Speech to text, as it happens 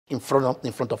in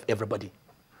front of everybody.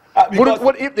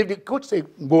 What if the coach say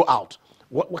go out?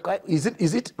 Is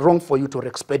it wrong for you to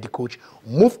respect the coach,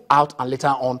 move out, and later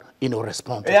on,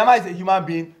 respond? Enyeama is a human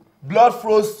being. Blood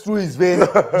flows through his veins.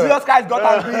 Jesus Christ got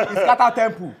angry, he scattered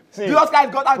temple. Jesus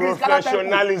Christ got angry, he scattered temple.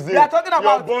 Professionalism. They are talking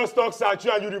about your boss talks at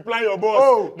you and you reply your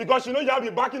boss because you know you have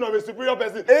the backing of a superior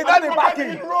person. He's not the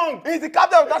backing. It's wrong. He's the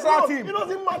captain of the national team. It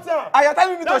doesn't matter. And you're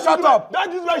telling me to shut up.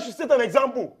 That is why you should set an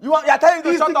example. You're telling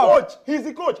me to shut up. He's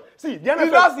the coach. See, the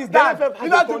He lost his dad. He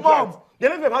lost the mom. The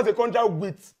NFF has a contract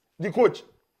with the coach.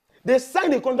 They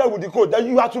signed a contract with the coach that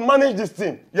you have to manage this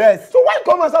team. Yes. So why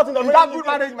come us out in the middle? Good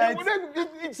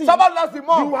management. Someone lost the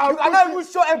mom. You cannot even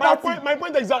show empathy. My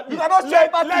point exactly. You cannot show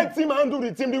empathy. Let him handle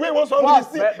the team the way he wants to handle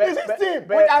this team. It's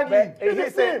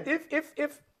his team.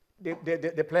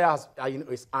 If the players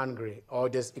is angry or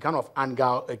there's a kind of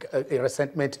anger, a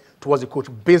resentment towards the coach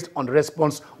based on the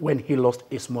response when he lost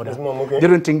his mother, they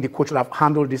don't think the coach would have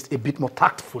handled this a bit more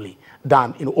tactfully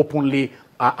than openly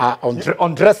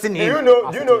undressing him.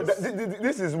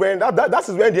 This is when that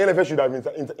is when the NFF should have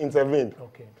intervened.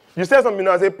 Okay. You said something.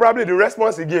 I said probably the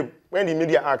response he gave when the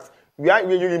media asked, you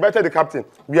invited the captain.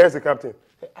 Where is the captain?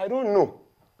 I don't know.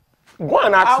 Go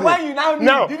and ask him. And when you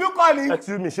now did you call him?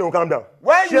 Excuse me, Sheon, calm down.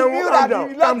 When you knew that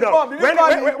you lost the ball, did you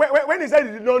call him? When he said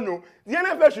he did not know, the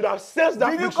NFF should have sensed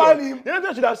that. Did you call him? The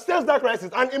NFF should have sensed that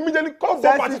crisis and immediately called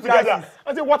both parties together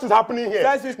and say, what is happening here?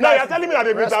 Now you're telling me that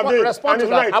they've intervened. Respond to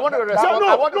that. I want to respond.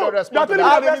 I want to respond to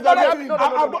that.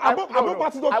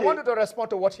 I wanted to respond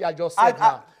to what he had just said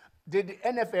now. Did the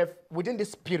NFF, within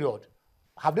this period,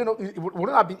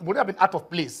 wouldn't have been out of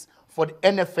place for the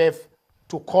NFF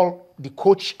to call the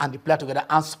coach and the player together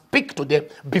and speak to them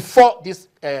before this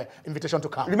invitation to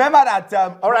come? Remember that.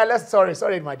 All right,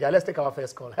 sorry, my dear. Let's take our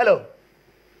first call. Hello.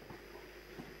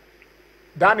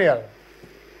 Daniel.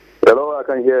 Hello, I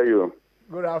can hear you.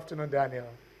 Good afternoon, Daniel.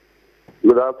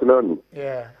 Good afternoon.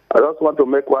 Yeah. I just want to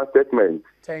make one statement.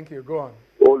 Thank you. Go on.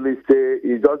 Oliseh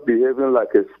is just behaving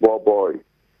like a small boy.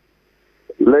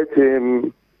 Let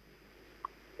him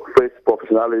face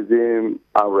professionalism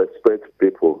and respect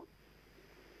people.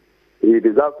 He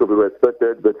deserves to be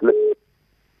respected, but let's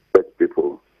respect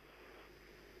people.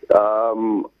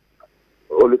 Oliseh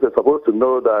is supposed to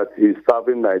know that he's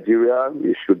serving Nigeria.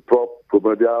 He should drop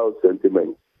primordial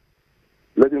sentiments.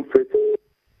 Let him face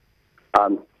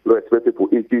and respect people.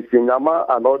 It is Enyeama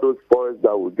and all those boys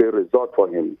that will get result for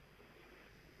him.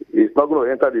 He's not going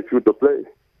to enter the field to play.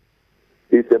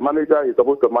 He's a manager. He's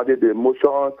supposed to manage the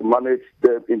emotions, manage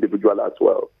them individually as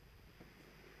well.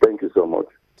 Thank you so much.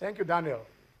 Thank you, Daniel.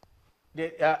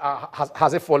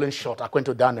 Has it fallen short, according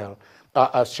to Daniel?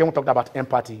 Sheon talked about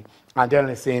empathy, and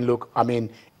Daniel is saying, look, I mean,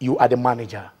 you are the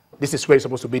manager. This is where you're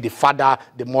supposed to be the father,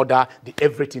 the mother, the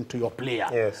everything to your player.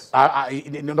 Yes.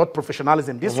 Not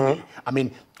professionalism this way. I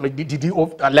mean, did he,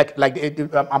 like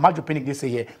Amaju Pinnick this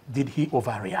here, did he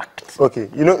overreact? Okay,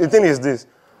 the thing is this.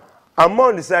 I'm more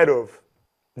on the side of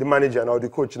the manager now, the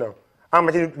coach now. I'm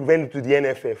actually went to the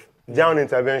NFF. Down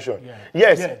intervention. Yeah.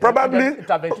 Yes,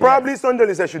 probably Sunday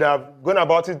Oliseh should have gone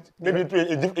about it maybe to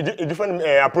a different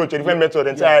approach, a different method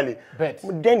entirely. But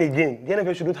then again, the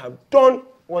NFF shouldn't have done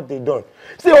what they done.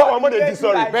 See what they did,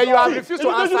 sorry. But you have refused to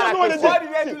answer that question. What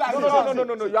did they do like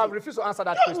No. You have refused to answer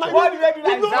that question. What did they do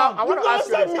like now, I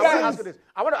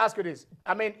want to ask you this.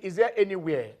 I mean, is there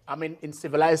anywhere, in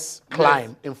civilized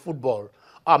climb, in football,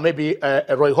 maybe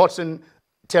Roy Hodgson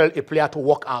tell a player to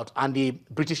walk out and the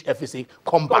British FSA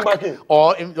come back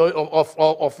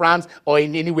or France or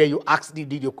in anywhere you ask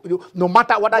no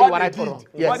matter whether you are right or wrong.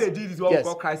 What they did is what we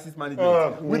call crisis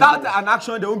management. Without an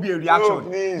action, there won't be a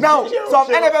reaction. Now, some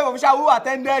NFF official who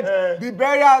attended the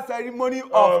burial ceremony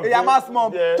of Enyeama's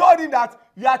mom told him that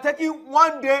you are taking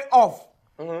 1 day off.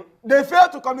 They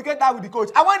failed to communicate that with the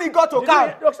coach. And when he got to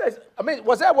camp, was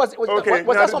there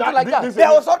something like that? There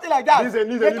was something like that. They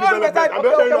told him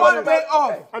that one day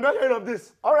off. I'm not hearing of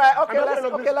this. All right,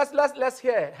 let's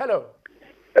hear. Hello.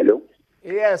 Hello.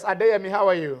 Yes, Adeyemi, how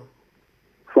are you?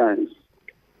 Fine.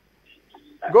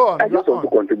 Go on. I just want to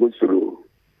contribute to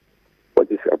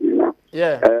what is happening now.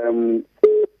 Yeah.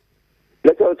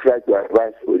 Let us try to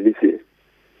advise Oliseh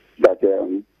that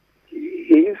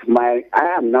I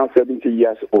am now 70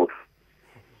 years old.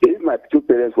 If my two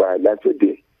parents were alive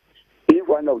today, if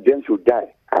one of them should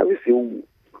die, I will feel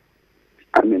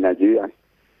I'm in Nigeria.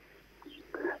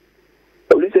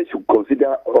 Oliseh should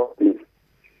consider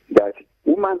that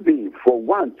human being, for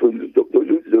one, to lose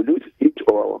it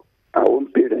or our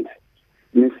own parents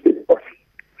means a lot.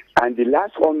 And the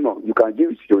last honor you can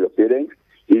give to your parents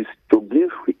is to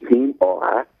give him or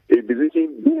her a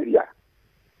visiting burial.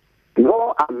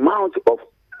 No amount of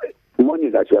money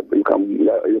that you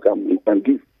can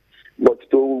give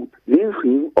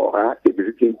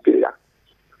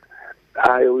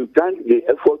I will thank the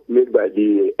effort made by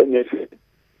the NFF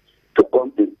to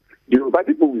come in. The Yoruba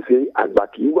people will say,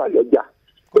 Agbakiwa Loja.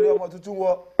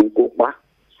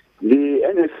 The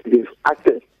NFF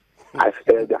acted as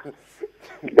elder.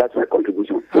 That's my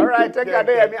contribution. All right, take that.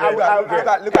 I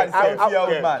mean, look at the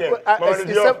 70-year-old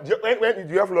man. When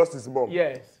you have lost his mom,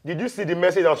 yes. Did you see the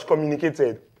message that was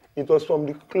communicated? It was from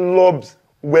the club's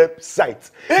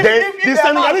website. Then the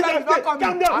Senegalese calm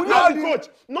down.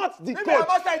 Not the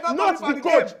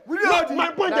coach.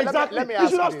 My point exactly. He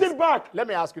should have stayed back. Let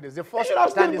me ask you this. The first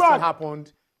time this thing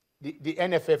happened, the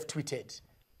NFF tweeted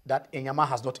that Enyeama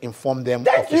has not informed them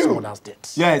of his mother's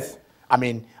death. Yes. I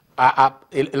mean, a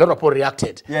lot of people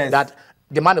reacted that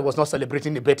the man was not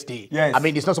celebrating the birthday. Yes. I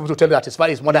mean, he's not supposed to tell you that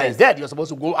his mother is dead. You're supposed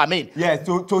to go,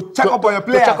 to check up on your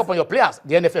players. To check up on your players.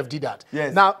 The NFF did that.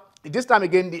 Yes. Now, this time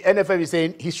again, the NFF is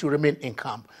saying he should remain in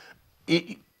camp.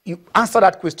 You answer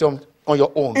that question on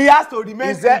your own. He has to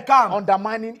remain in camp.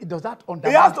 Undermining, does that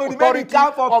undermine? He has to remain in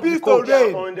camp for peace to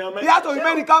reign. He has to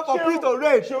remain in camp for peace to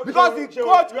reign. Because the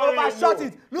coach overshot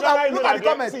it. Look at the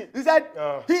comments. He said,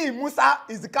 Musa,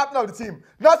 is the captain of the team.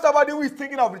 Not somebody who is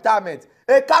thinking of retirement.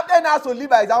 A captain has to lead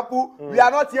by example. We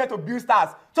are not here to build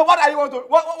stars. So what are you want to?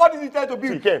 What is he trying to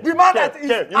build? The man that is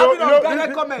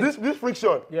having comments. This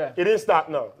friction, it didn't start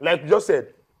now. Like you just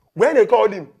said, when they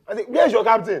called him, I think, where's your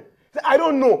captain? He said, I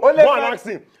don't know. Go and ask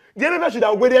him. The NFF should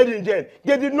have waited in jail.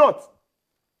 They did not.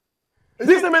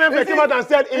 This NFF came out and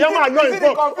said, Enyeama are not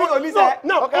informed.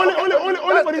 No,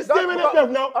 only for the same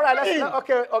NFF now. All right,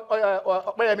 okay.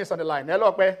 Okpeyemi's on the line.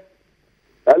 Hello, Okpe.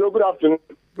 Hello, good afternoon.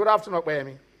 Good afternoon,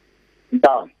 Okpeyemi.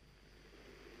 Yeah.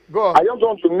 Go on. I just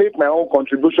want to make my own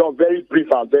contribution very brief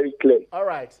and very clear. All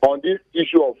right. On this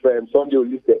issue of Sunday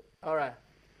Oliseh. All right.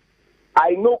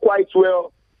 I know quite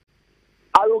well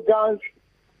arrogance,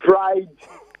 pride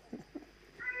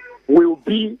will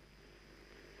be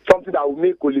something that will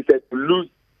make Oliseh lose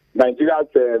Nigeria's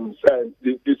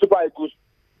the Super Eagles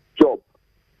job.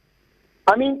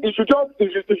 I mean, he should just put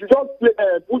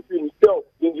himself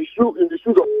in the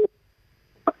shoes of.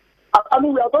 I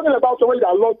mean, we are talking about somebody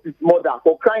that lost his mother,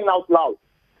 for crying out loud.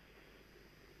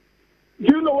 Do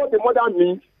you know what the mother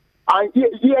means? And here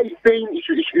he's saying he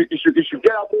should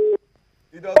get out.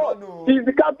 He doesn't know. He's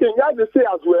the captain. He has to say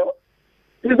as well.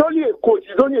 He's only a coach.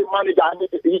 He's only a manager.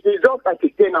 He's just like a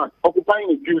tenant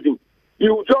occupying a building. He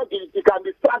can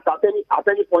be sacked at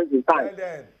any point in time.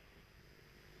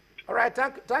 All right,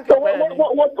 thank you. So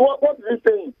what is he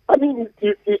saying? I mean,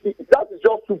 that is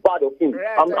just too bad of him.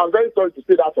 Right, I'm very sorry to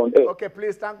say that on air. Okay,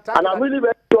 please, thank and I'm really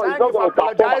very sorry. Thank you for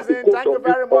apologizing. Thank you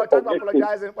very much. Thank you for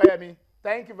apologizing, Okpeyemi.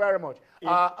 Thank you very much.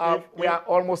 We are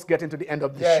almost getting to the end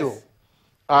of the show.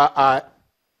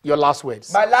 Your last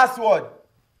words. My last word.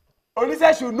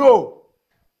 Oliseh should know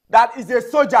that he's a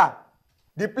soldier.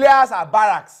 The players are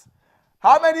barracks.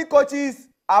 How many coaches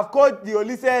have coached the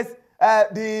Olisehs,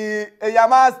 the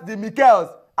Enyeamas, the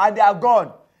Mikkels, and they are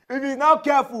gone? If he's not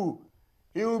careful,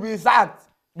 he will be sacked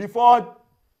before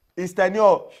his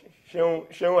tenure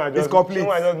is complete.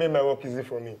 I just made my work easy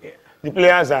for me. The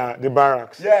players are the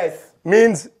barracks. Yes.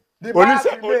 Means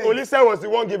Oliseh was the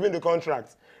one giving the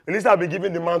contract. Oliseh have been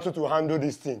given the mantle to handle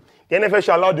this thing. The NFF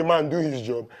shall allow the man do his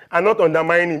job and not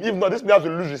undermine him. If not, these players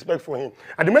will lose respect for him.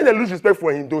 And the moment they lose respect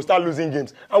for him, they'll start losing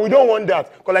games. And we don't want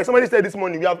that. Because like somebody said this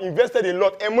morning, we have invested a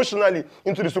lot emotionally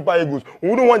into the Super Eagles. We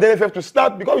wouldn't want the NFF to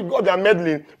start because we got their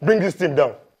meddling, bring this team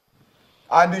down.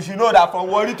 And you should know that from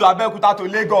Warri to Abeokuta to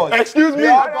Lagos. Excuse me. You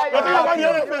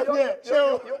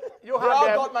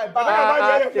have my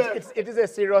back. It is a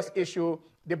serious issue.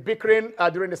 The bickering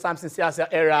during the Samson Siasa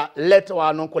era led to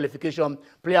our non-qualification.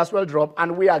 Players will drop,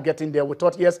 and we are getting there. We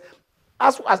thought, yes,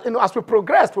 as we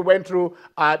progressed, we went through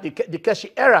the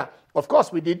Keshi era. Of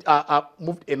course, we did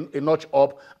move a notch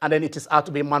up, and then it is out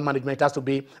to be man management. It has to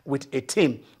be with a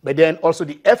team. But then also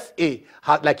the FA,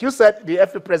 like you said, the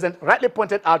FA president rightly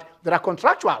pointed out, there are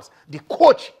contractuals. The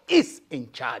coach is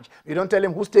in charge. You don't tell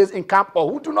him who stays in camp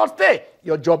or who do not stay.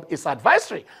 Your job is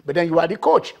advisory. But then you are the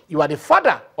coach. You are the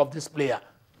father of this player.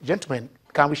 Gentlemen,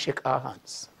 can we shake our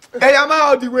hands? Enyeama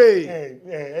all the way.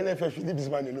 NFF should leave this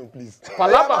man alone, please.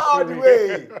 Palava all the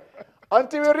way.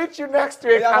 Until we reach you next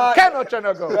week, and Ken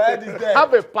Ochonogo,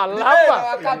 have a Palava.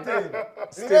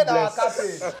 Remain our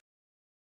captain.